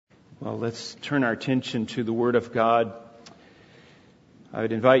Well, let's turn our attention to the Word of God. I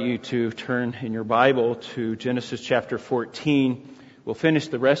would invite you to turn in your Bible to Genesis chapter 14. We'll finish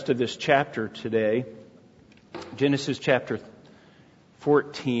the rest of this chapter today. Genesis chapter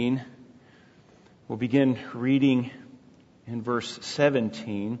 14. We'll begin reading in verse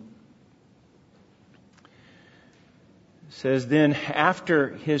 17. It says, "Then after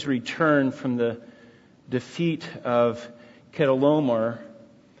his return from the defeat of Chedorlaomer,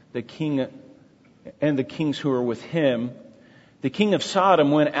 the king and the kings who were with him, the king of Sodom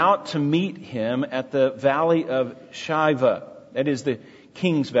went out to meet him at the valley of Shiva," that is the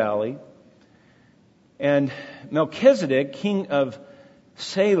king's valley. "And Melchizedek, king of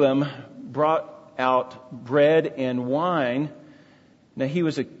Salem, brought out bread and wine." Now he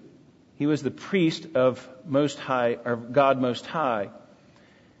was the priest of Most High, or God Most High.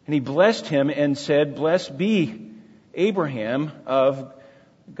 "And he blessed him and said, 'Blessed be Abraham of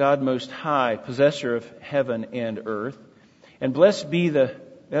God Most High, possessor of heaven and earth. And blessed be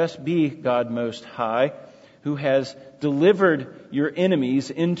God Most High, who has delivered your enemies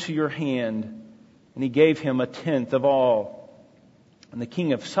into your hand.' And he gave him a tenth of all. And the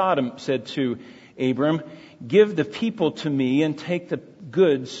king of Sodom said to Abram, 'Give the people to me and take the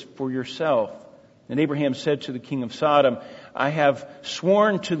goods for yourself.' And Abraham said to the king of Sodom, 'I have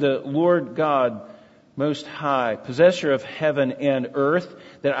sworn to the Lord God Most High, possessor of heaven and earth,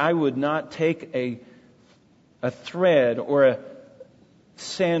 that I would not take a thread or a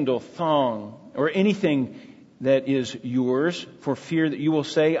sandal thong or anything that is yours, for fear that you will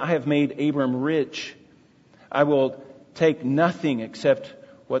say, I have made Abram rich. I will take nothing except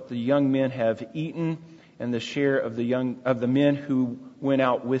what the young men have eaten, and the share of the men who went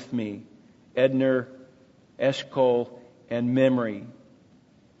out with me, Edner, Eshcol, and Mamre.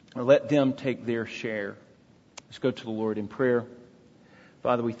 Let them take their share.'" Let's go to the Lord in prayer.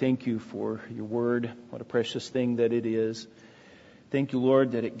 Father, we thank you for your word. What a precious thing that it is. Thank you,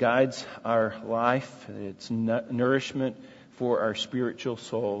 Lord, that it guides our life, that it's nourishment for our spiritual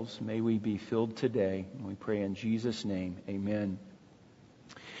souls. May we be filled today. And we pray in Jesus' name. Amen.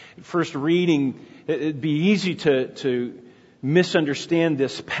 First reading, it'd be easy to misunderstand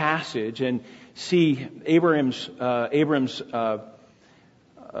this passage and see Abram's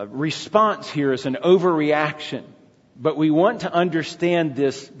response here is an overreaction. But we want to understand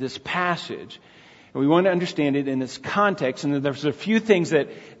this passage. And we want to understand it in its context. And there's a few things that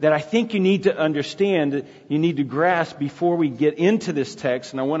I think you need to understand, you need to grasp before we get into this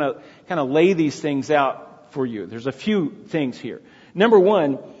text. And I want to kind of lay these things out for you. There's a few things here. Number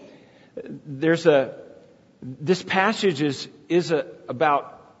one, this passage is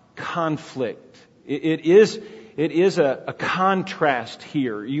about conflict. It is a contrast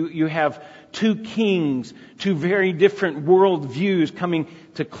here. You have two kings, two very different worldviews coming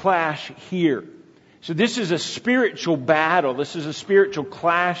to clash here. So this is a spiritual battle. This is a spiritual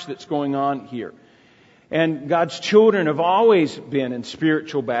clash that's going on here. And God's children have always been in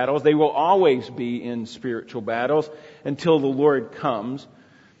spiritual battles. They will always be in spiritual battles until the Lord comes.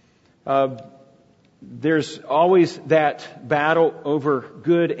 There's always that battle over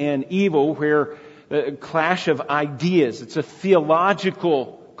good and evil, where a clash of ideas. It's a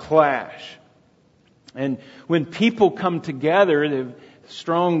theological clash. And when people come together, they have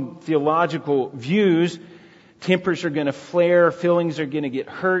strong theological views, tempers are going to flare, feelings are going to get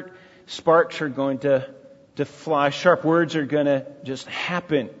hurt, sparks are going to fly, sharp words are going to just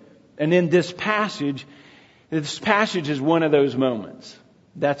happen. And in this passage is one of those moments.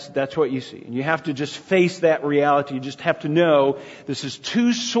 That's what you see. And you have to just face that reality. You just have to know this is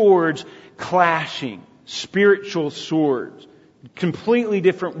two swords clashing, spiritual swords, completely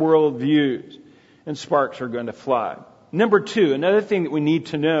different worldviews, and sparks are going to fly. Number two, another thing that we need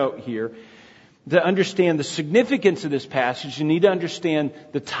to know here, to understand the significance of this passage, you need to understand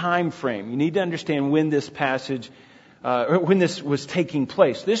the time frame. You need to understand when this passage, when this was taking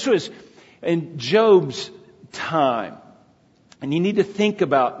place. This was in Job's time. And you need to think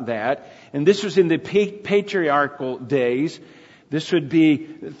about that. And this was in the patriarchal days. This would be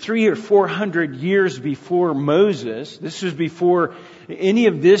 300 or 400 years before Moses. This was before any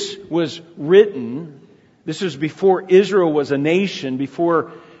of this was written. This was before Israel was a nation,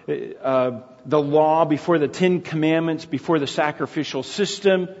 before the law, before the Ten Commandments, before the sacrificial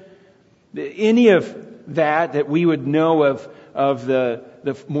system. Any of that we would know of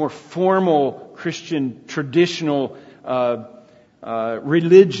the more formal Christian traditional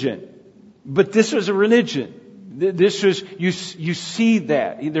religion. But this was a religion. This was, you see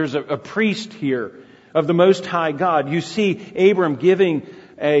that. There's a priest here of the Most High God. You see Abram giving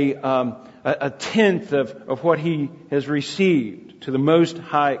a tenth of what he has received. to the Most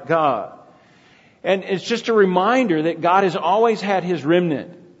High God. And it's just a reminder that God has always had His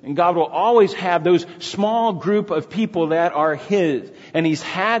remnant. And God will always have those small group of people that are His. And He's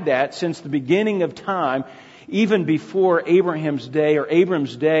had that since the beginning of time, even before Abraham's day or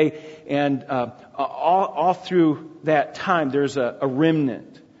Abram's day. And all through that time, there's a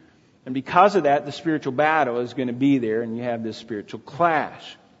remnant. And because of that, the spiritual battle is going to be there, and you have this spiritual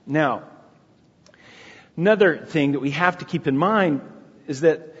clash. Now, another thing that we have to keep in mind is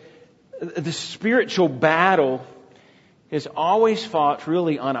that the spiritual battle is always fought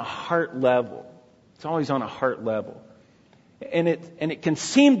really on a heart level. It's always on a heart level. And it can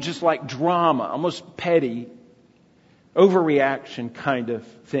seem just like drama, almost petty, overreaction kind of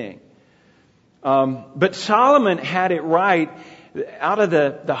thing. But Solomon had it right. Out of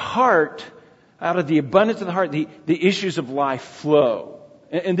the heart, out of the abundance of the heart, the issues of life flow.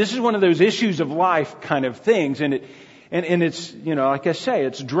 And this is one of those issues of life kind of things. And it's, like I say,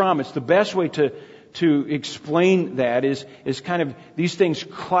 it's drama. It's the best way to explain that is kind of these things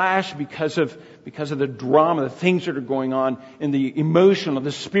clash because of the drama, the things that are going on in the emotional,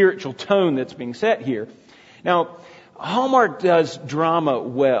 the spiritual tone that's being set here. Now, Hallmark does drama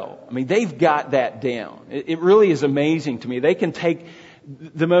well. I mean, they've got that down. It really is amazing to me. They can take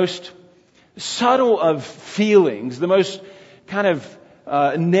the most subtle of feelings, the most kind of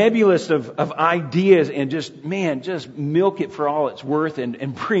nebulous of ideas, and just milk it for all it's worth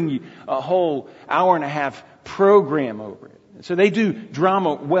and bring you a whole hour and a half program over it. So they do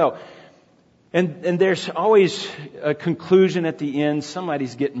drama well. And there's always a conclusion at the end.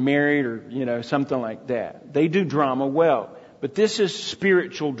 Somebody's getting married or, something like that. They do drama well. But this is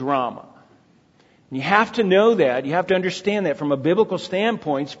spiritual drama. And you have to know that. You have to understand that from a biblical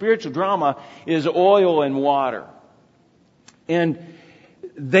standpoint, spiritual drama is oil and water. And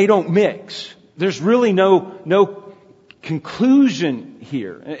they don't mix. There's really no conclusion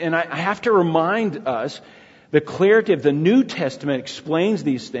here. And I have to remind us, the clarity of the New Testament explains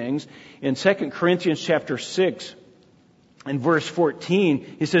these things. In 2 Corinthians chapter 6 and verse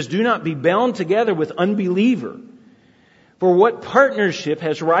 14, he says, "Do not be bound together with unbeliever. For what partnership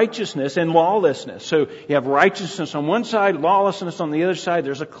has righteousness and lawlessness?" So you have righteousness on one side, lawlessness on the other side.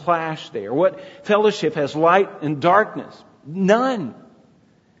 There's a clash there. What fellowship has light and darkness? None.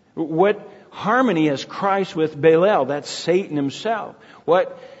 What harmony has Christ with Belial? That's Satan himself.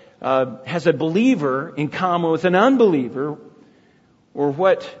 What has a believer in common with an unbeliever? Or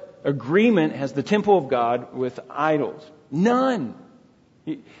what agreement has the temple of God with idols? None.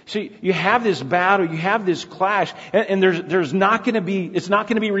 See, you have this battle, you have this clash, and there's not going to be, it's not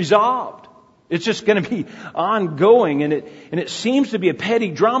going to be resolved. It's just going to be ongoing, and it seems to be a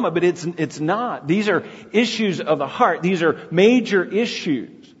petty drama, but it's not. These are issues of the heart. These are major issues.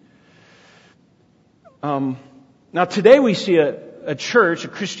 Now today we see a church, a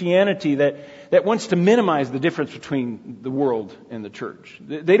Christianity that wants to minimize the difference between the world and the church.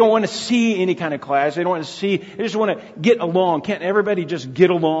 They don't want to see any kind of clash. They don't want to see, they just want to get along. Can't everybody just get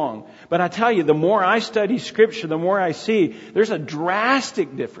along? But I tell you, the more I study Scripture, the more I see there's a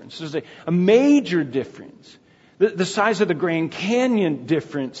drastic difference. There's a major difference. The size of the Grand Canyon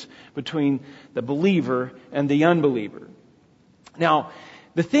difference between the believer and the unbeliever. Now,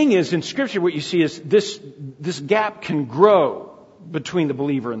 the thing is, in Scripture, what you see is this gap can grow between the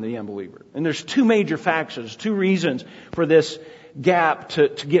believer and the unbeliever. And there's two major factors, two reasons for this gap to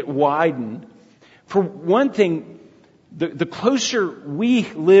get widened. For one thing, the closer we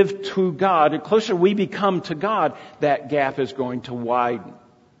live to God, the closer we become to God, that gap is going to widen.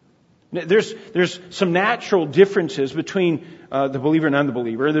 There's some natural differences between the believer and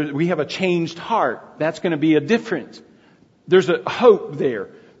unbeliever. We have a changed heart. That's going to be a difference. There's a hope there.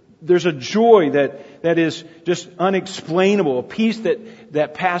 There's a joy that is just unexplainable, a peace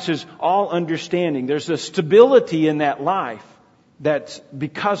that passes all understanding. There's a stability in that life that's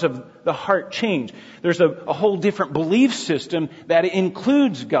because of the heart change. There's a whole different belief system that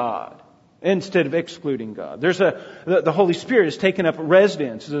includes God instead of excluding God. The Holy Spirit has taken up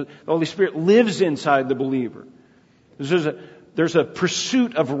residence. The Holy Spirit lives inside the believer. There's a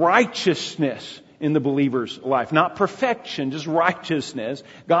pursuit of righteousness in the believer's life. Not perfection, just righteousness.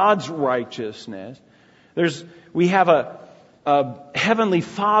 God's righteousness. We have a Heavenly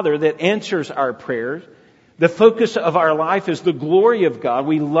Father that answers our prayers. The focus of our life is the glory of God.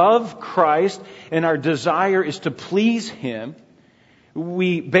 We love Christ and our desire is to please Him.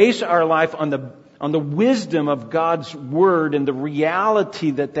 We base our life on the wisdom of God's Word and the reality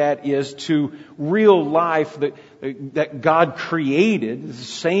that is to real life that God created. It's the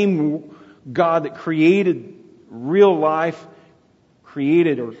same God that created real life,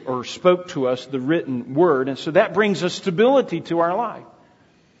 created or spoke to us the written word. And so that brings a stability to our life.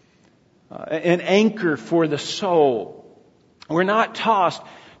 An anchor for the soul. We're not tossed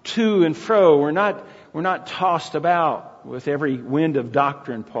to and fro. We're not tossed about with every wind of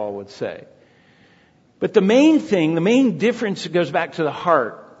doctrine, Paul would say. But the main difference goes back to the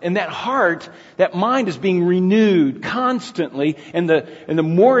heart. And that heart, that mind is being renewed constantly. And the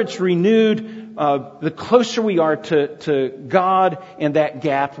more it's renewed, the closer we are to God, and that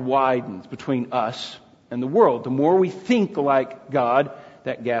gap widens between us and the world. The more we think like God,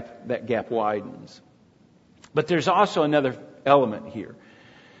 that gap widens. But there's also another element here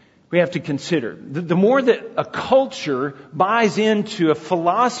we have to consider. The more that a culture buys into a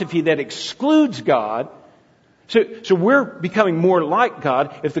philosophy that excludes God, so we're becoming more like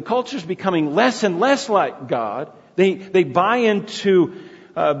God. If the culture is becoming less and less like God, they buy into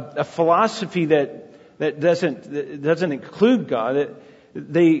a philosophy that doesn't include God.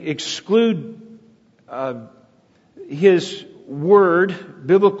 They exclude His Word,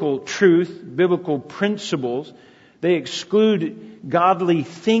 biblical truth, biblical principles. They exclude godly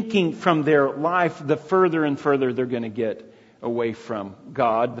thinking from their life. The further and further they're going to get away from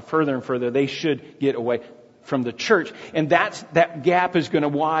God, the further and further they should get away from the church. And that gap is going to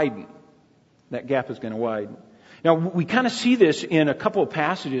widen. That gap is going to widen. Now, we kind of see this in a couple of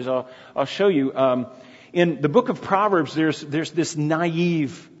passages. I'll show you. In the book of Proverbs, there's this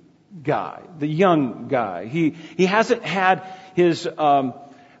naive guy, the young guy. He hasn't had his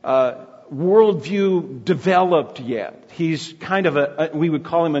worldview developed yet. He's kind of we would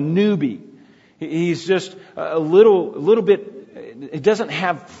call him a newbie. He's just a little bit. It doesn't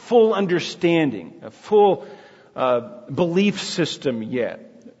have full understanding, a full belief system yet,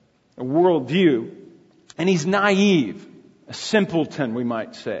 a worldview. And he's naive, a simpleton, we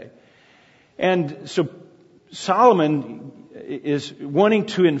might say. And so Solomon is wanting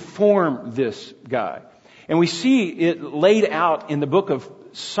to inform this guy. And we see it laid out in the book of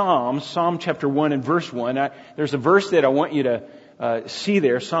Psalms, Psalm chapter 1 and verse 1. There's a verse that I want you to see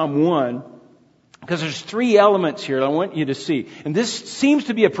there, Psalm 1. Because there's three elements here that I want you to see. And this seems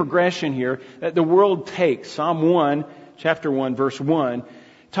to be a progression here that the world takes. Psalm 1, chapter 1, verse 1,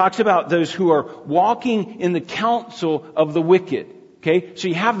 talks about those who are walking in the counsel of the wicked. Okay? So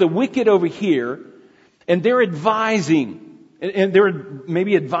you have the wicked over here, and they're advising. And they're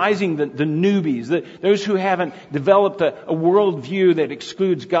maybe advising the newbies, those who haven't developed a worldview that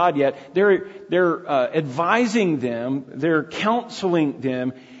excludes God yet. They're advising them, they're counseling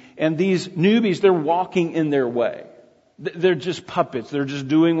them. And these newbies, they're walking in their way. They're just puppets. They're just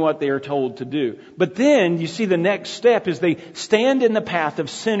doing what they are told to do. But then you see the next step is they stand in the path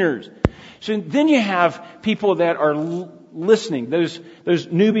of sinners. So then you have people that are listening. Those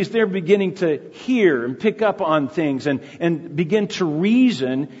newbies, they're beginning to hear and pick up on things and begin to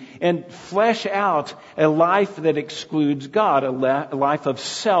reason and flesh out a life that excludes God, a life of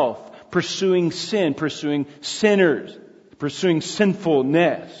self, pursuing sin, pursuing sinners, pursuing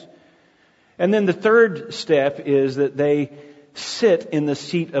sinfulness. And then the third step is that they sit in the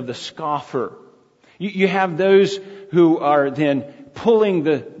seat of the scoffer. You have those who are then pulling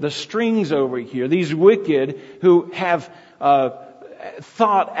the strings over here. These wicked who have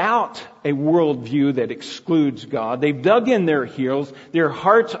thought out a worldview that excludes God. They've dug in their heels. Their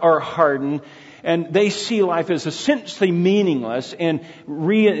hearts are hardened. And they see life as essentially meaningless. And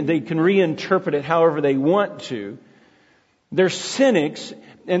they can reinterpret it however they want to. They're cynics.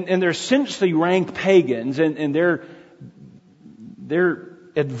 And they're essentially rank pagans, and they're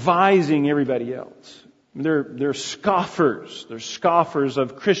advising everybody else. They're scoffers. They're scoffers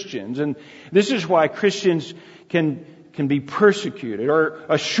of Christians, and this is why Christians can be persecuted or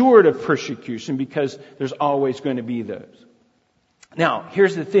assured of persecution, because there's always going to be those. Now,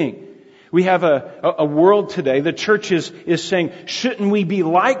 here's the thing: we have a world today. The church is saying, shouldn't we be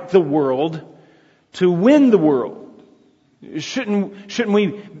like the world to win the world? Shouldn't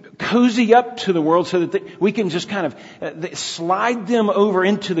we cozy up to the world so that we can just kind of slide them over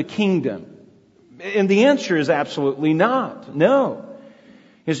into the kingdom? And the answer is absolutely not. No.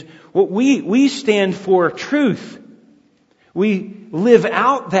 We stand for truth. We live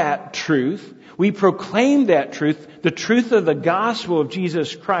out that truth. We proclaim that truth, the truth of the gospel of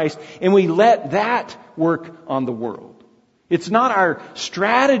Jesus Christ, and we let that work on the world. It's not our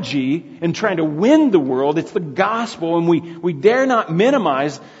strategy in trying to win the world. It's the gospel, and we dare not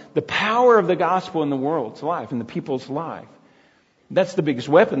minimize the power of the gospel in the world's life, in the people's life. That's the biggest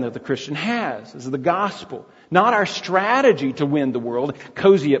weapon that the Christian has, is the gospel. Not our strategy to win the world,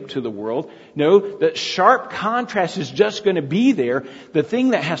 cozy up to the world. No, the sharp contrast is just going to be there. The thing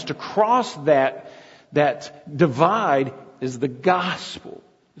that has to cross that divide is the gospel.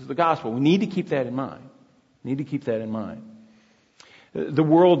 We need to keep that in mind. The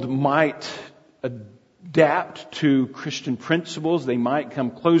world might adapt to Christian principles. They might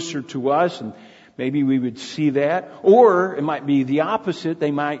come closer to us, and maybe we would see that. Or it might be the opposite.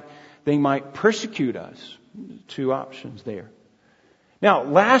 They might persecute us. Two options there. Now,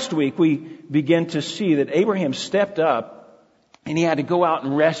 last week we began to see that Abraham stepped up and he had to go out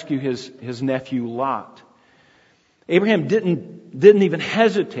and rescue his nephew Lot. Abraham didn't even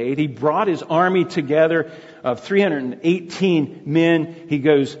hesitate. He brought his army together of 318 men. He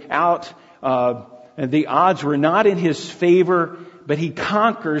goes out, and the odds were not in his favor, but he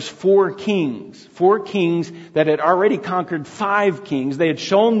conquers 4 kings. 4 kings that had already conquered 5 kings. They had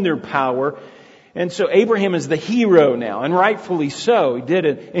shown their power. And so Abraham is the hero now, and rightfully so. He did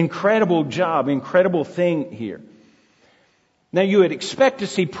an incredible job, incredible thing here. Now you would expect to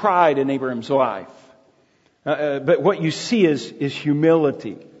see pride in Abraham's life. But what you see is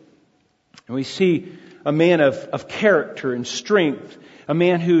humility. And we see a man of character and strength. A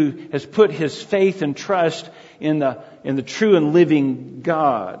man who has put his faith and trust in the true and living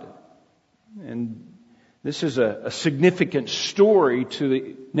God. And this is a significant story to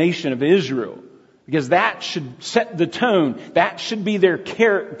the nation of Israel. Because that should set the tone. That should be their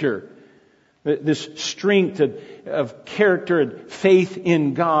character. This strength of character and faith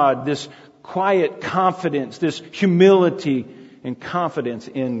in God. This quiet confidence. This humility and confidence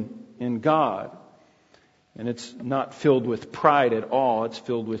in God. And it's not filled with pride at all. It's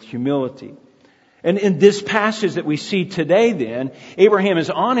filled with humility. And in this passage that we see today then, Abraham is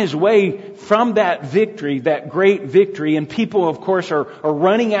on his way from that victory, that great victory. And people, of course, are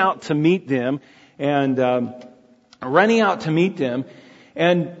running out to meet them. And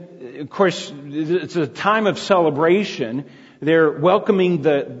of course, it's a time of celebration. They're welcoming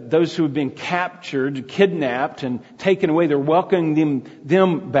those who have been captured, kidnapped, and taken away. They're welcoming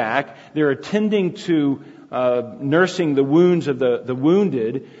them back. They're attending to nursing the wounds of the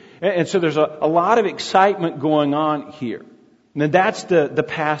wounded. And so there's a lot of excitement going on here. And that's the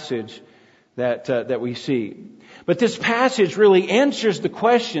passage that we see. But this passage really answers the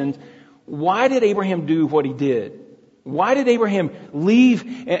question, why did Abraham do what he did? Why did Abraham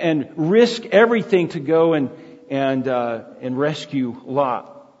leave and risk everything to go and rescue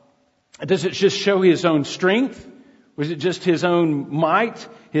Lot? Does it just show his own strength? Was it just his own might?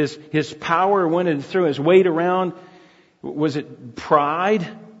 His power wanted to throw his weight around? Was it pride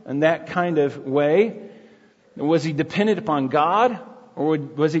in that kind of way? Was he dependent upon God? Or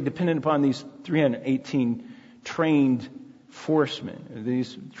was he dependent upon these 318 trained forcemen,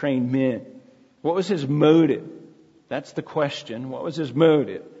 these trained men? What was his motive? That's the question. What was his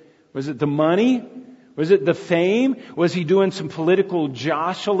motive? Was it the money? Was it the fame? Was he doing some political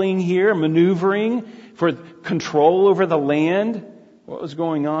jostling here, maneuvering for control over the land? What was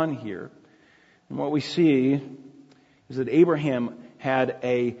going on here? And what we see is that Abraham had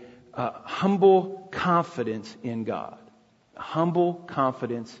a humble confidence in God. A humble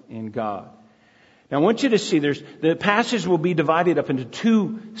confidence in God. Now I want you to see the passage will be divided up into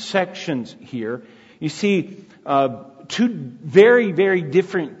 2 sections here. You see 2 very, very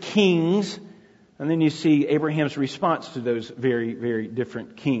different kings, and then you see Abraham's response to those very, very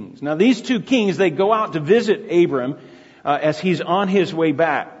different kings. Now these 2 kings, they go out to visit Abram as he's on his way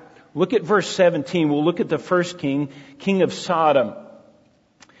back. Look at verse 17. We'll look at the first king, king of Sodom.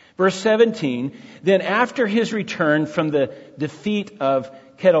 Verse 17, then after his return from the defeat of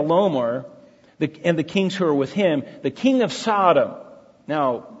Chedorlaomer, and the kings who are with him, the king of Sodom.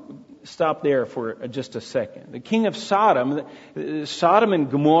 Now, stop there for just a second. The king of Sodom, Sodom and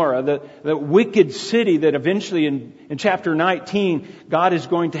Gomorrah, the wicked city that eventually in chapter 19, God is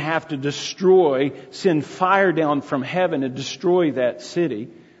going to have to destroy, send fire down from heaven and destroy that city.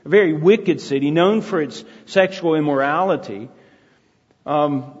 A very wicked city, known for its sexual immorality.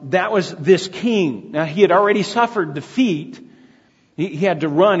 That was this king. Now, he had already suffered defeat. He had to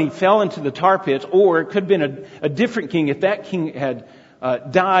run. He fell into the tar pits. Or it could have been a different king. If that king had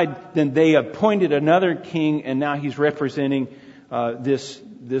died, then they appointed another king, and now he's representing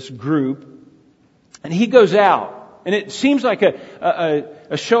this group. And he goes out. And it seems like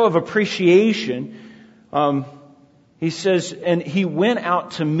a show of appreciation. He says, and he went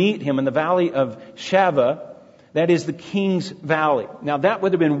out to meet him in the valley of Shaveh. That is the king's valley. Now that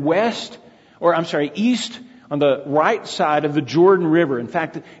would have been east on the right side of the Jordan River. In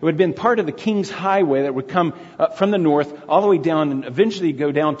fact, it would have been part of the king's highway that would come up from the north all the way down and eventually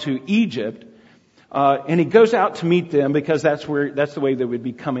go down to Egypt. And he goes out to meet them because that's the way they would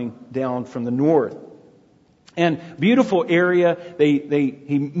be coming down from the north. And beautiful area.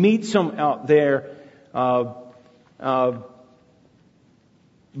 He meets them out there.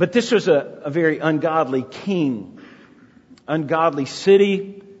 But this was a very ungodly king. Ungodly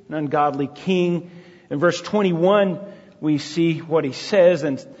city, an ungodly king. In verse 21, we see what he says.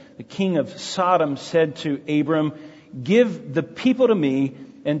 And the king of Sodom said to Abram, "Give the people to me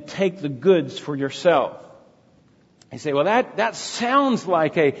and take the goods for yourself." You say, well, that sounds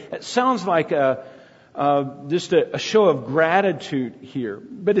like just a show of gratitude here.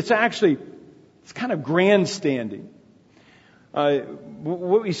 But it's kind of grandstanding.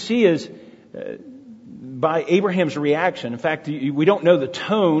 What we see is, by Abraham's reaction, in fact, we don't know the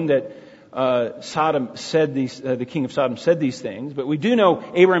tone that Sodom said the king of Sodom said these things, but we do know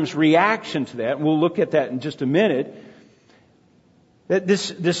Abraham's reaction to that. We'll look at that in just a minute. That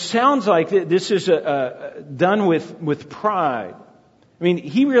this sounds like this is done with pride. I mean,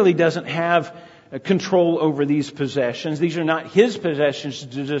 he really doesn't have control over these possessions. These are not his possessions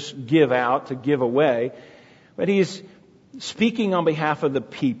to just give out, to give away. But he's speaking on behalf of the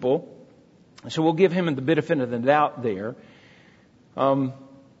people. So we'll give him the benefit of the doubt there. And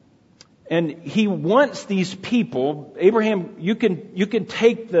he wants these people, Abraham, you can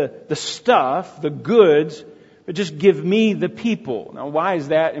take the stuff, the goods, but just give me the people. Now, why is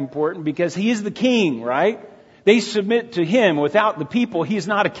that important? Because he is the king, right? They submit to him. Without the people, he's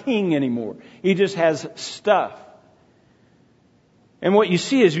not a king anymore. He just has stuff. And what you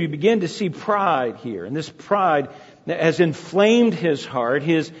see is we begin to see pride here. And this pride has inflamed his heart.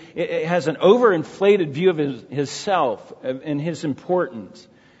 It has an overinflated view of his self and his importance.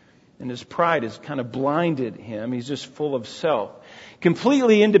 And his pride has kind of blinded him. He's just full of self.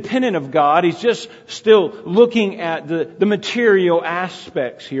 Completely independent of God. He's just still looking at the material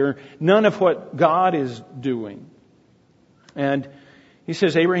aspects here. None of what God is doing. And he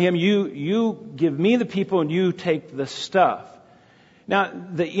says, Abraham, you give me the people and you take the stuff. Now,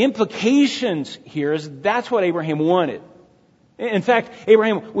 the implications here is that's what Abraham wanted. In fact,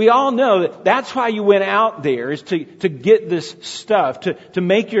 Abraham, we all know that that's why you went out there, is to get this stuff, to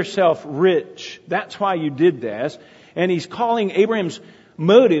make yourself rich. That's why you did this. And he's calling Abraham's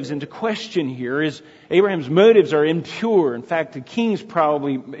motives into question here. Abraham's motives are impure. In fact, the king's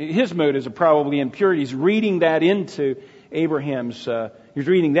his motives are probably impure. He's reading that into Abraham's, he's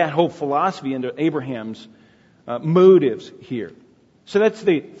reading that whole philosophy into Abraham's motives here. So that's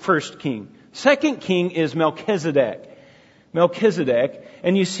the first king. Second king is Melchizedek. Melchizedek,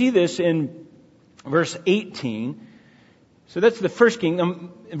 and you see this in verse 18. So that's the first king.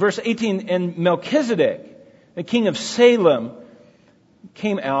 In verse 18, and Melchizedek, the king of Salem,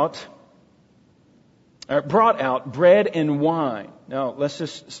 brought out bread and wine. Now, let's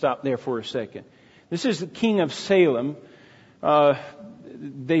just stop there for a second. This is the king of Salem.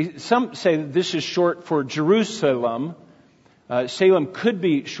 Some say that this is short for Jerusalem. Salem could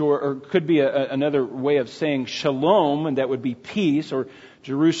be short, or could be another way of saying shalom, and that would be peace, or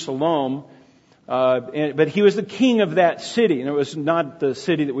Jerusalem. But he was the king of that city, and it was not the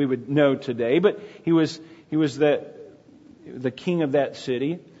city that we would know today, but he was the king of that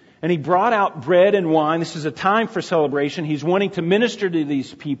city. And he brought out bread and wine. This is a time for celebration. He's wanting to minister to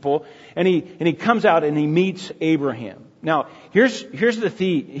these people, and he comes out and he meets Abraham. Now, here's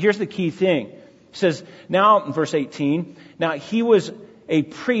the key thing. It says, now, in verse 18, now he was a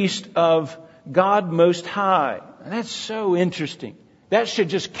priest of God Most High. And that's so interesting. That should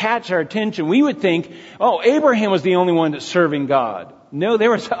just catch our attention. We would think, Abraham was the only one that's serving God. No,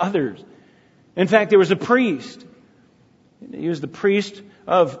 there was others. In fact, there was a priest. He was the priest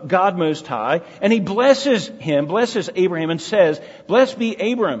of God Most High. And he blesses Abraham and says, "Blessed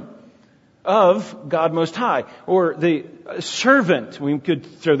be Abram of God Most High," or the servant. We could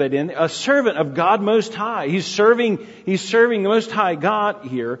throw that in. A servant of God Most High. He's serving the Most High God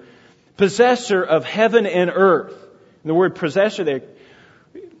here, possessor of heaven and earth. And the word possessor there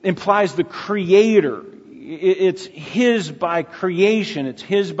implies the creator. It's his by creation. It's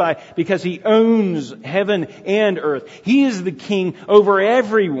his because he owns heaven and earth. He is the king over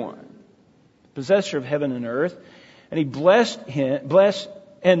everyone. Possessor of heaven and earth. And he blessed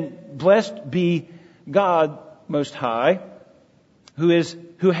be God Most High,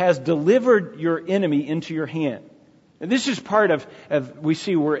 who has delivered your enemy into your hand. And this is part of we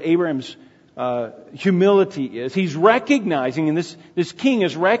see where Abraham's humility is. He's recognizing, and this king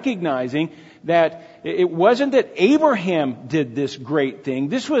is recognizing, that it wasn't that Abraham did this great thing.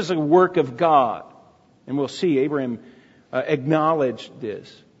 This was a work of God. And we'll see Abraham acknowledged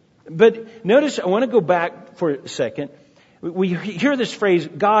this. But notice, I want to go back for a second. We hear this phrase,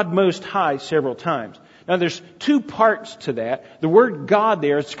 God Most High, several times. Now there's two parts to that. The word God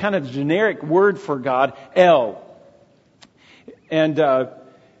there is kind of the generic word for God, El. And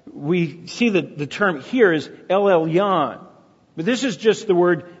we see that the term here is El Elyon. But this is just the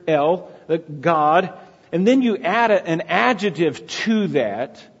word El, God. And then you add an adjective to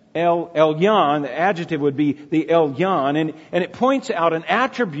that. Elyon, the adjective would be the Elyon. And it points out an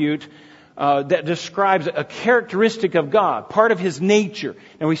attribute that describes a characteristic of God, part of His nature.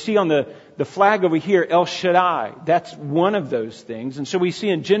 And we see on the flag over here, El Shaddai. That's one of those things. And so we see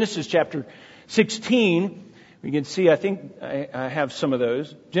in Genesis chapter 16, we can see, I think I have some of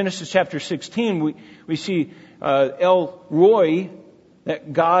those. Genesis chapter 16, we see El Roi,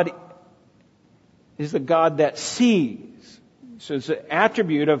 that God is the God that sees. So it's an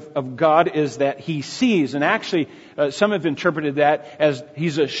attribute of God is that He sees. And actually, some have interpreted that as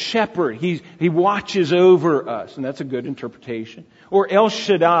He's a shepherd. He watches over us. And that's a good interpretation. Or El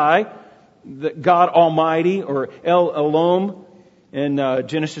Shaddai, the God Almighty, or El Elom in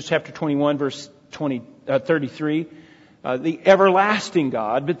Genesis chapter 21, verse 33. The everlasting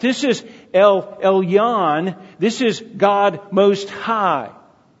God. But this is El Elyon. This is God Most High.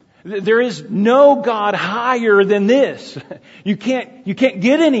 There is no God higher than this. You can't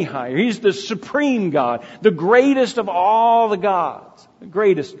get any higher. He's the supreme God, the greatest of all the gods, the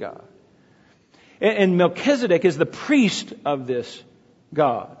greatest God. And Melchizedek is the priest of this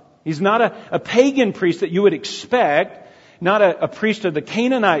God. He's not a pagan priest that you would expect, not a priest of the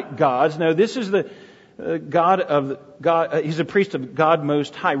Canaanite gods. No, this is the God of God. He's a priest of God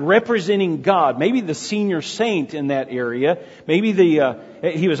Most High, representing God. Maybe the senior saint in that area. Maybe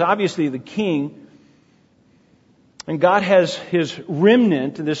he was obviously the king. And God has His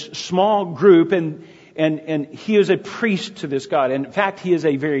remnant, this small group, and He is a priest to this God. And in fact, He is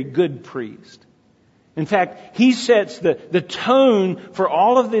a very good priest. In fact, He sets the tone for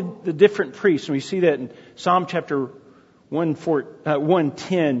all of the different priests. And we see that in Psalm chapter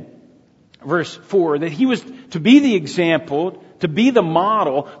 110. Verse 4, that He was to be the example, to be the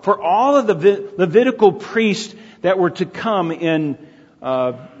model for all of the Levitical priests that were to come in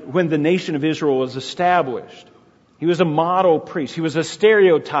when the nation of Israel was established. He was a model priest. He was a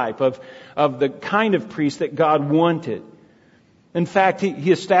stereotype of the kind of priest that God wanted. In fact,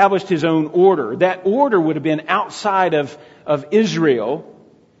 He established His own order. That order would have been outside of Israel.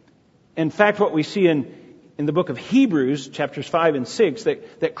 In fact, what we see in the book of Hebrews, chapters 5 and 6,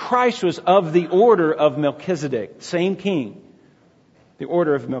 that Christ was of the order of Melchizedek, same king, the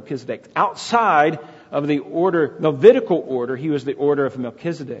order of Melchizedek. Outside of the Levitical order, He was the order of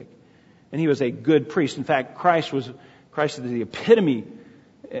Melchizedek. And He was a good priest. In fact, Christ is the epitome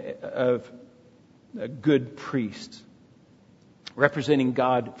of a good priest, representing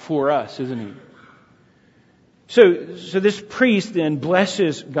God for us, isn't He? So this priest then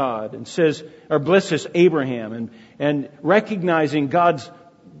blesses God and blesses Abraham and recognizing God's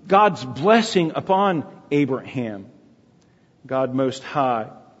blessing upon Abraham, God Most High.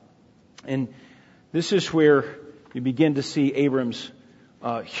 And this is where you begin to see Abram's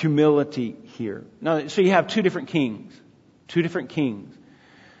humility here. Now, so you have two different kings.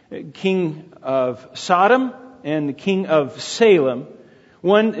 King of Sodom and the king of Salem.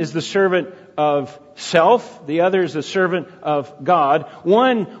 One is the servant of self. The other is the servant of God.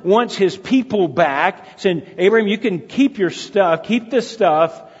 One wants his people back, saying, Abraham, you can keep your stuff. Keep this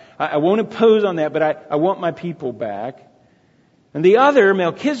stuff. I won't impose on that, but I want my people back. And the other,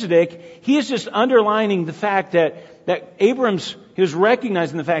 Melchizedek, he is just underlining the fact that he was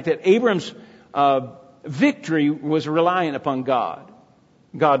recognizing the fact that Abram's victory was reliant upon God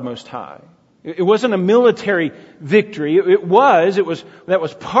Most High. It wasn't a military victory. That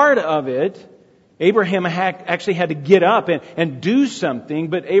was part of it. Abraham actually had to get up and do something,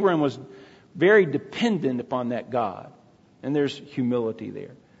 but Abraham was very dependent upon that God. And there's humility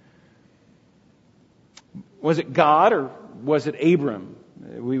there. Was it God or was it Abram?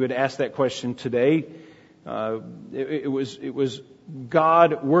 We would ask that question today. It was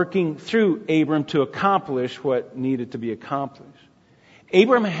God working through Abram to accomplish what needed to be accomplished.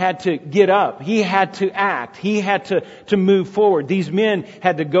 Abram had to get up. He had to act. He had to move forward. These men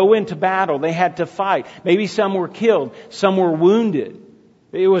had to go into battle. They had to fight. Maybe some were killed. Some were wounded.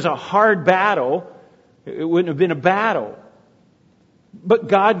 It was a hard battle. It wouldn't have been a battle. But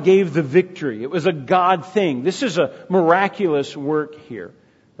God gave the victory. It was a God thing. This is a miraculous work here.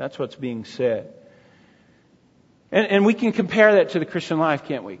 That's what's being said. And we can compare that to the Christian life,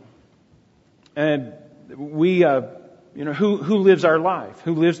 can't we? And we... who lives our life?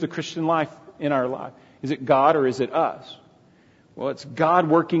 Who lives the Christian life in our life? Is it God or is it us? Well, it's God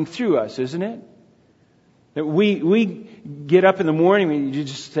working through us, isn't it? That we get up in the morning and you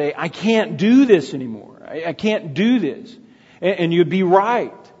just say, I can't do this anymore. I can't do this. And you'd be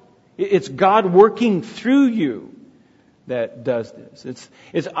right. It's God working through you that does this.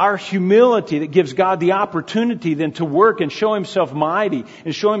 It's our humility that gives God the opportunity then to work and show Himself mighty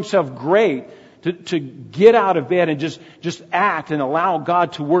and show Himself great, to get out of bed and just act and allow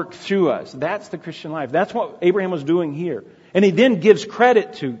God to work through us. That's the Christian life. That's what Abraham was doing here. And he then gives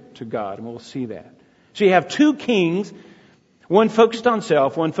credit to God, and we'll see that. So you have two kings, one focused on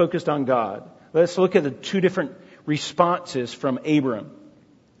self, one focused on God. Let's look at the two different responses from Abram.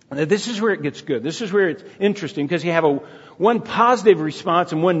 Now, this is where it gets good. This is where it's interesting, because you have one positive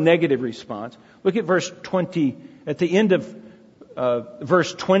response and one negative response. Look at verse 20. At the end of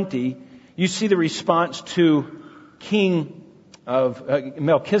verse 20, you see the response to King of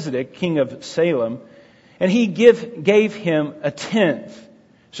Melchizedek, king of Salem, and he gave him a tenth.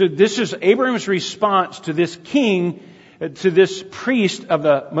 So this is Abraham's response to this king, to this priest of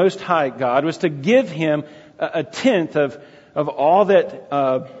the Most High God, was to give him a tenth of all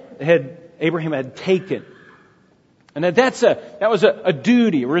that Abraham had taken. And that was a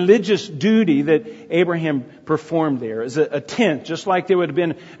duty, a religious duty that Abraham performed there. As a tenth, just like there would have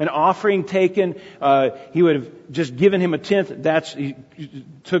been an offering taken, he would have just given him a tenth. He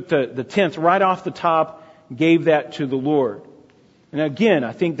took the tenth right off the top, gave that to the Lord. And again,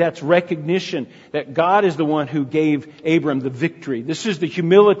 I think that's recognition that God is the one who gave Abram the victory. This is the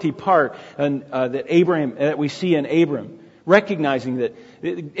humility part that we see in Abram, recognizing that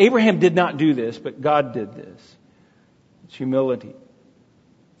Abraham did not do this, but God did this. It's humility.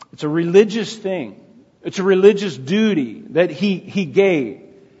 It's a religious thing. It's a religious duty that he gave.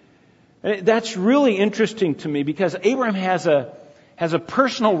 And that's really interesting to me, because Abraham has a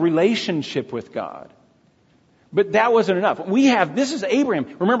personal relationship with God. But that wasn't enough. This is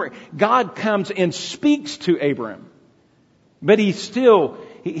Abraham. Remember, God comes and speaks to Abraham. But he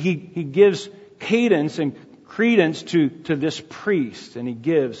gives cadence and credence to this priest, and he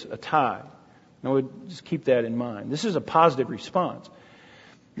gives a tithe. Now, just keep that in mind. This is a positive response.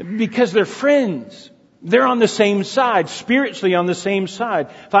 Because they're friends. They're on the same side, spiritually on the same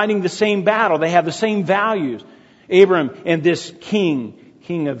side, fighting the same battle. They have the same values. Abram and this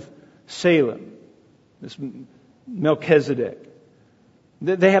king of Salem, this Melchizedek.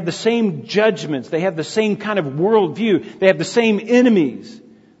 They have the same judgments. They have the same kind of worldview. They have the same enemies.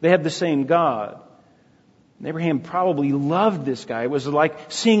 They have the same God. And Abraham probably loved this guy. It was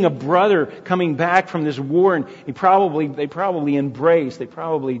like seeing a brother coming back from this war, and they probably embraced. They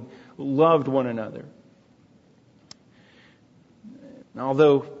probably loved one another.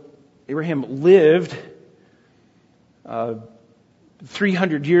 Although Abraham lived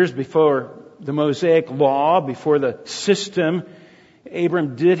 300 years before the Mosaic Law, before the system,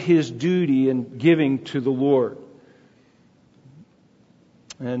 Abram did his duty in giving to the Lord.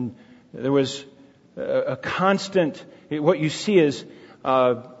 And there was a constant, what you see is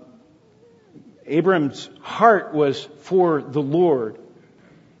Abram's heart was for the Lord.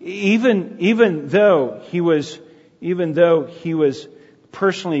 Even though he was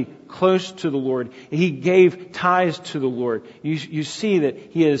personally close to the Lord, he gave tithes to the Lord. You see that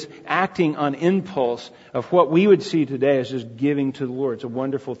he is acting on impulse of what we would see today as just giving to the Lord. It's a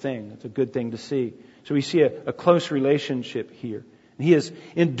wonderful thing. It's a good thing to see. So we see a close relationship here.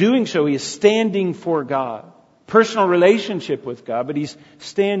 In doing so, he is standing for God. Personal relationship with God, but he's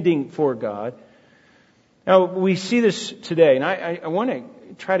standing for God. Now, we see this today, and I want to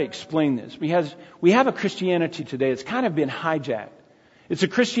try to explain this. We have a Christianity today that's kind of been hijacked. It's a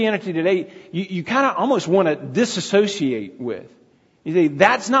Christianity today you kind of almost want to disassociate with. You say,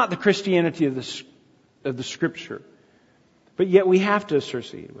 that's not the Christianity of the Scripture. But yet we have to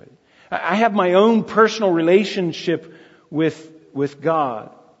associate with it. I have my own personal relationship with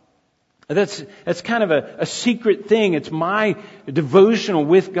God. That's kind of a secret thing. It's my devotional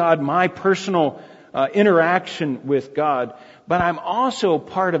with God, my personal interaction with God. But I'm also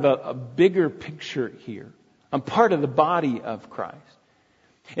part of a bigger picture here. I'm part of the body of Christ.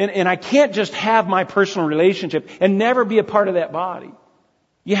 And I can't just have my personal relationship and never be a part of that body.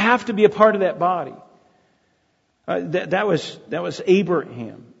 You have to be a part of that body. That was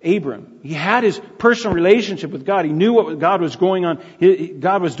Abram. He had his personal relationship with God. He knew what God was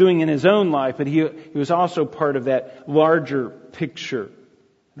God was doing in his own life, but he was also part of that larger picture.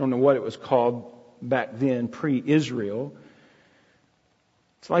 I don't know what it was called back then, pre-Israel.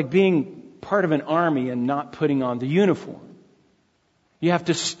 It's like being part of an army and not putting on the uniform. You have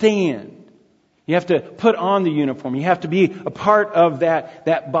to stand. You have to put on the uniform. You have to be a part of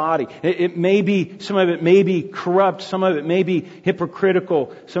that body. It may be, some of it may be corrupt. Some of it may be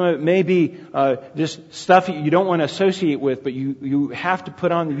hypocritical. Some of it may be just stuff you don't want to associate with, but you have to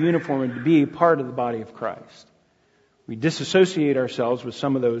put on the uniform and to be a part of the body of Christ. We disassociate ourselves with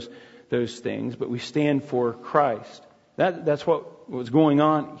some of those things, but we stand for Christ. That's what was going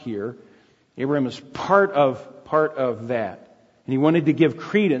on here. Abraham was part of that. And he wanted to give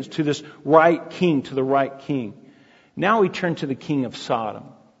credence to this right king, to the right king. Now we turn to the king of Sodom.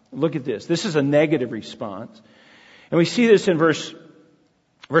 Look at this. This is a negative response. And we see this in verse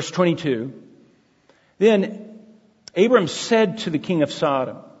 22. Then Abram said to the king of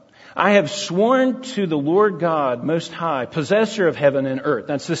Sodom, I have sworn to the Lord God Most High, possessor of heaven and earth.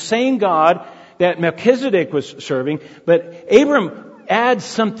 That's the same God that Melchizedek was serving. But Abram adds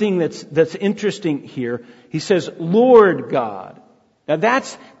something that's interesting here. He says, Lord God. Now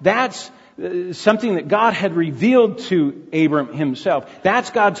that's something that God had revealed to Abram himself.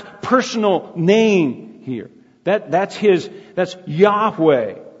 That's God's personal name here. That's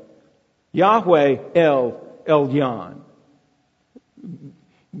Yahweh. Yahweh El Elyon.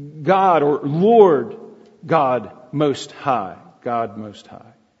 God or Lord God Most High. God Most High.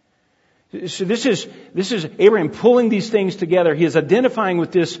 So this is Abraham pulling these things together. He is identifying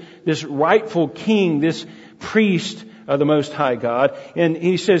with this rightful king, this priest of the Most High God. And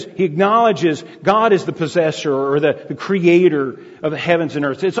he says, he acknowledges God is the possessor or the creator of the heavens and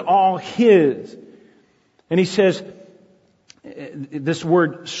earth. It's all His. And he says, this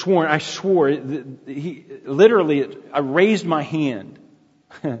word sworn, I swore, I raised my hand.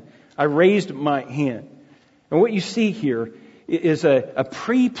 I raised my hand. And what you see here is a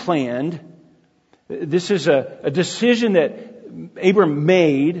pre-planned, this is a decision that Abram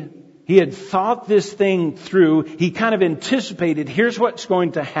made. He had thought this thing through. He kind of anticipated, here's what's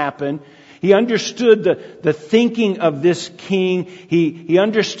going to happen. He understood the thinking of this king. He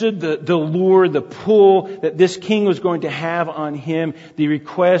understood the lure, the pull that this king was going to have on him, the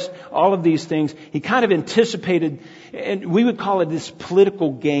request, all of these things. He kind of anticipated, and we would call it this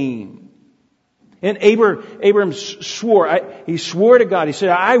political game. And Abram swore, he swore to God, he said,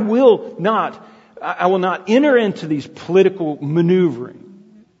 I will not enter into these political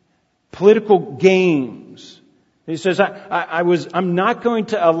maneuvering, political games. He says, I'm not going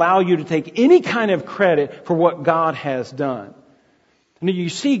to allow you to take any kind of credit for what God has done. And you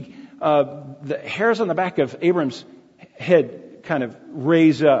see the hairs on the back of Abram's head kind of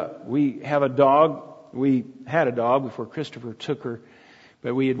raise up. We had a dog before Christopher took her,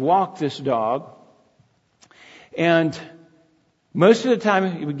 but we had walked this dog. And most of the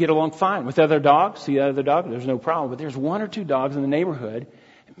time he would get along fine with other dogs. See other dog, there's no problem. But there's one or two dogs in the neighborhood.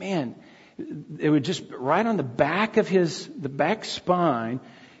 And man, it would just right on the back of the back spine,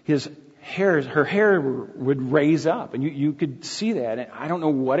 her hair would raise up, and you could see that. And I don't know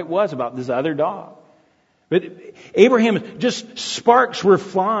what it was about this other dog, but Abraham, just sparks were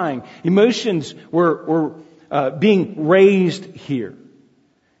flying, emotions were being raised here.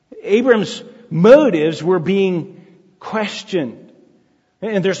 Abraham's motives were being questioned,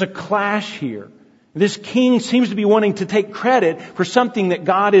 and there's a clash here. This king seems to be wanting to take credit for something that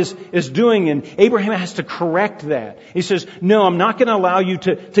God is doing, and Abraham has to correct that. He says, no, I'm not going to allow you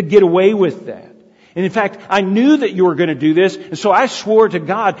to get away with that. And in fact, I knew that you were going to do this, and so I swore to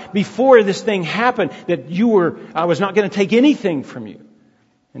God before this thing happened that I was not going to take anything from you.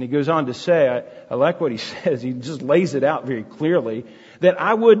 And he goes on to say, I like what he says, he just lays it out very clearly, that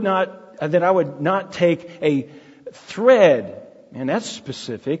I would not take a thread, and that's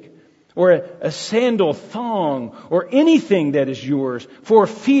specific, or a sandal thong, or anything that is yours, for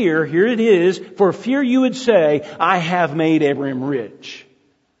fear, here it is, for fear you would say, I have made Abraham rich.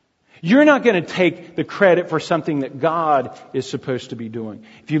 You're not going to take the credit for something that God is supposed to be doing.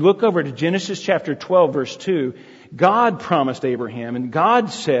 If you look over to Genesis chapter 12, verse 2, God promised Abraham, and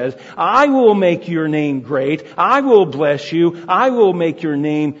God says, I will make your name great, I will bless you, I will make your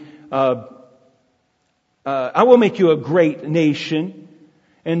name, I will make you a great nation.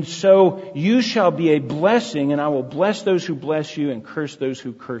 And so you shall be a blessing, and I will bless those who bless you and curse those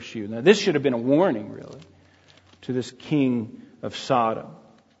who curse you. Now this should have been a warning, really, to this king of Sodom.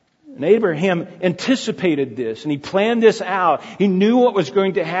 And Abraham anticipated this, and he planned this out. He knew what was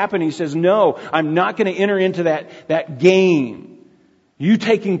going to happen. He says, no, I'm not going to enter into that game. You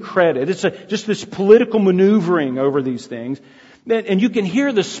taking credit. It's just this political maneuvering over these things. And you can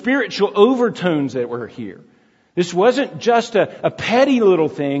hear the spiritual overtones that were here. This wasn't just a petty little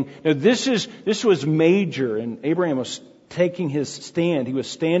thing. No, this was major, and Abraham was taking his stand. He was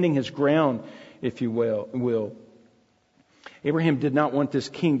standing his ground, if you will. Abraham did not want this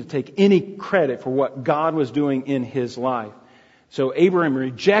king to take any credit for what God was doing in his life. So Abraham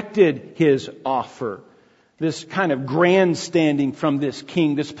rejected his offer. This kind of grandstanding from this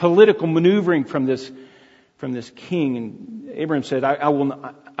king, this political maneuvering from this king. And Abraham said, I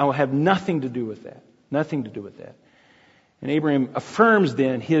will have nothing to do with that. Nothing to do with that. And Abraham affirms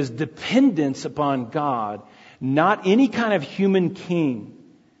then his dependence upon God not any kind of human king.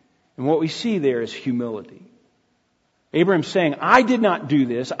 And what we see there is humility. Abraham's saying, I did not do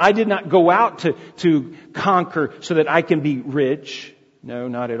this. I did not go out to conquer so that I can be rich. No,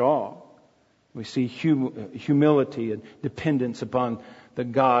 not at all. We see humility and dependence upon the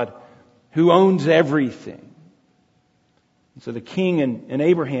God who owns everything. So the king and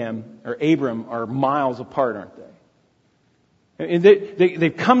Abram are miles apart, aren't they? And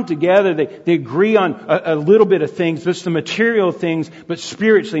they've come together, they agree on a little bit of things, just the material things, but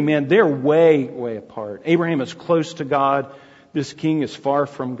spiritually, man, they're way, way apart. Abraham is close to God. This king is far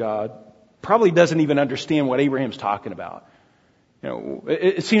from God. Probably doesn't even understand what Abraham's talking about.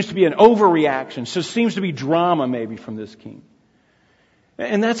 It seems to be an overreaction. So it seems to be drama maybe from this king.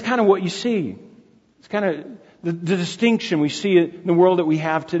 And that's kind of what you see. It's kind of the distinction we see in the world that we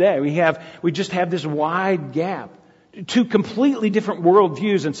have today. We just have this wide gap. Two completely different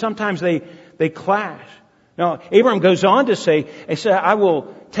worldviews, and sometimes they clash. Now, Abraham goes on to say, I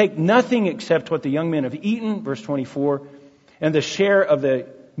will take nothing except what the young men have eaten, verse 24, and the share of the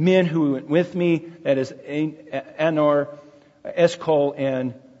men who went with me, that is Anor, Eshcol,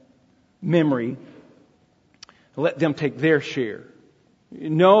 and Mamre. Let them take their share.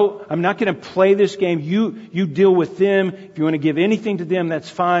 No, I'm not going to play this game. You deal with them. If you want to give anything to them, that's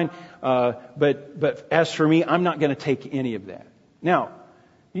fine. But as for me, I'm not going to take any of that. Now,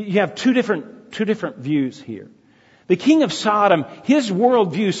 you have two different views here. The king of Sodom, his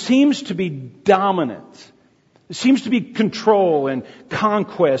worldview seems to be dominant. It seems to be control and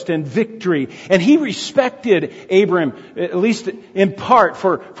conquest and victory. And he respected Abram, at least in part,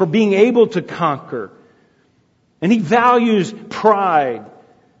 for being able to conquer. And he values pride.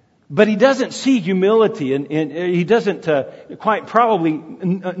 But he doesn't see humility, and he doesn't quite probably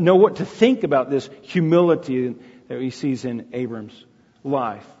know what to think about this humility that he sees in Abram's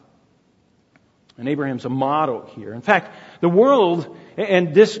life. And Abraham's a model here. In fact, the world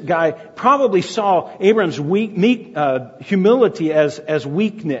and this guy probably saw Abram's humility as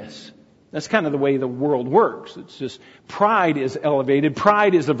weakness. That's kind of the way the world works. It's just pride is elevated.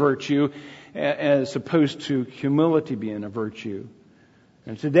 Pride is a virtue as opposed to humility being a virtue.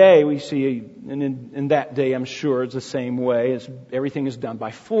 And today we see, and in that day I'm sure it's the same way, as everything is done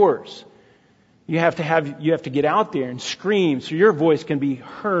by force. You have to get out there and scream so your voice can be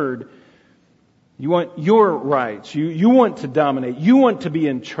heard. You want your rights. You want to dominate. You want to be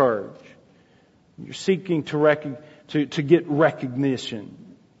in charge. You're seeking to get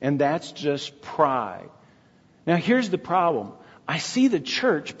recognition. And that's just pride. Now here's the problem. I see the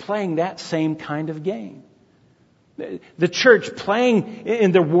church playing that same kind of game. The church playing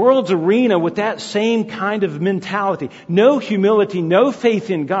in the world's arena with that same kind of mentality. No humility, no faith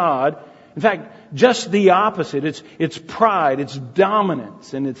in God. In fact, just the opposite. It's pride, it's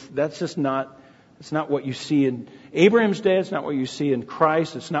dominance, and that's just not. It's not what you see in Abraham's day. It's not what you see in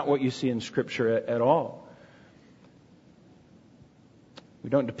Christ. It's not what you see in Scripture at all.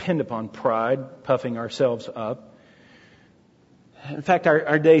 We don't depend upon pride, puffing ourselves up. In fact,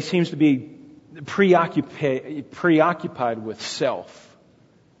 our day seems to be preoccupied with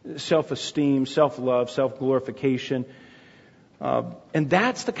self-esteem, self-love, self-glorification. And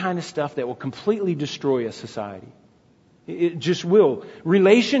that's the kind of stuff that will completely destroy a society. It just will.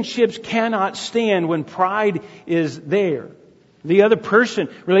 Relationships cannot stand when pride is there. The other person,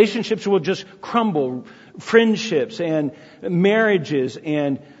 relationships will just crumble. Friendships and marriages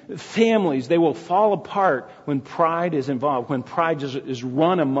and families, they will fall apart when pride is involved, when pride is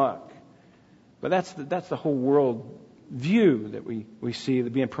run amok. But that's the whole world view that we see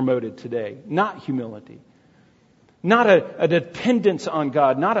being promoted today. Not humility. Not a dependence on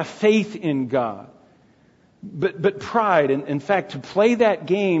God. Not a faith in God. But pride. And in fact, to play that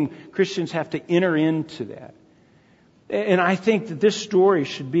game, Christians have to enter into that. And I think that this story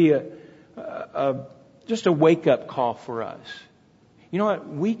should be just a wake-up call for us. You know what?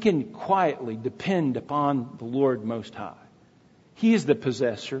 We can quietly depend upon the Lord Most High. He is the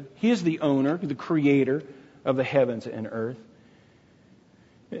possessor. He is the owner, the creator of the heavens and earth.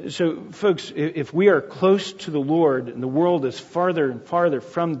 So, folks, if we are close to the Lord and the world is farther and farther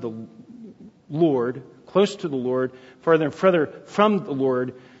from the Lord, close to the Lord, farther and further from the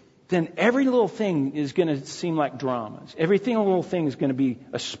Lord, then every little thing is going to seem like dramas. Every little thing is going to be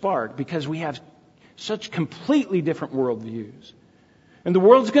a spark because we have such completely different worldviews. And the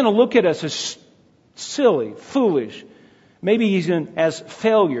world's going to look at us as silly, foolish, maybe even as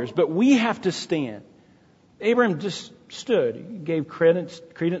failures, but we have to stand. Abraham just stood. He gave credence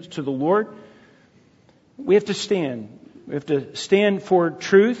to the Lord. We have to stand. We have to stand for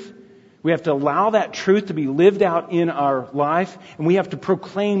truth. We have to allow that truth to be lived out in our life, and we have to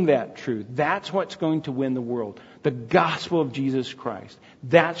proclaim that truth. That's what's going to win the world. The gospel of Jesus Christ.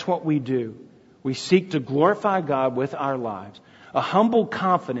 That's what we do. We seek to glorify God with our lives. A humble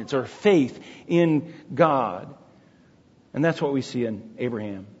confidence or faith in God. And that's what we see in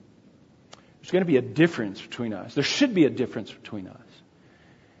Abraham. There's going to be a difference between us. There should be a difference between us.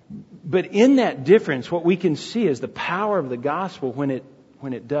 But in that difference, what we can see is the power of the gospel when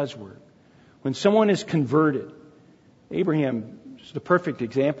it does work. When someone is converted. Abraham is the perfect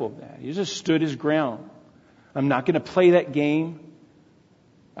example of that. He just stood his ground. I'm not going to play that game.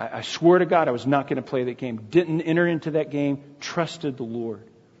 I swore to God I was not going to play that game. Didn't enter into that game. Trusted the Lord.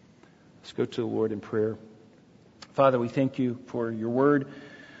 Let's go to the Lord in prayer. Father, we thank you for your word.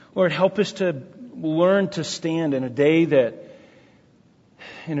 Lord, help us to learn to stand in a day that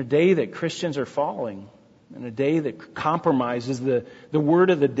Christians are falling. In a day that compromises the word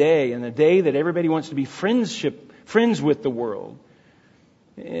of the day. In a day that everybody wants to be friends with the world.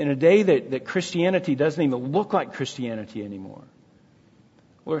 In a day that Christianity doesn't even look like Christianity anymore.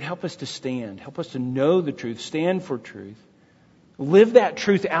 Lord, help us to stand. Help us to know the truth. Stand for truth. Live that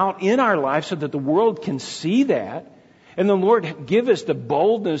truth out in our lives so that the world can see that. And the Lord, give us the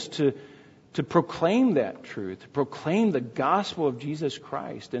boldness to proclaim that truth. To proclaim the gospel of Jesus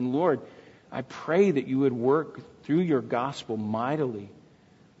Christ. And Lord, I pray that you would work through your gospel mightily.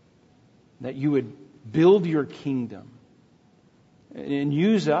 That you would build your kingdom. And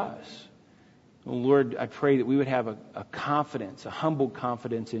use us. Lord, I pray that we would have a confidence, a humble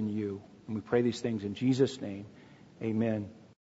confidence in you. And we pray these things in Jesus' name. Amen.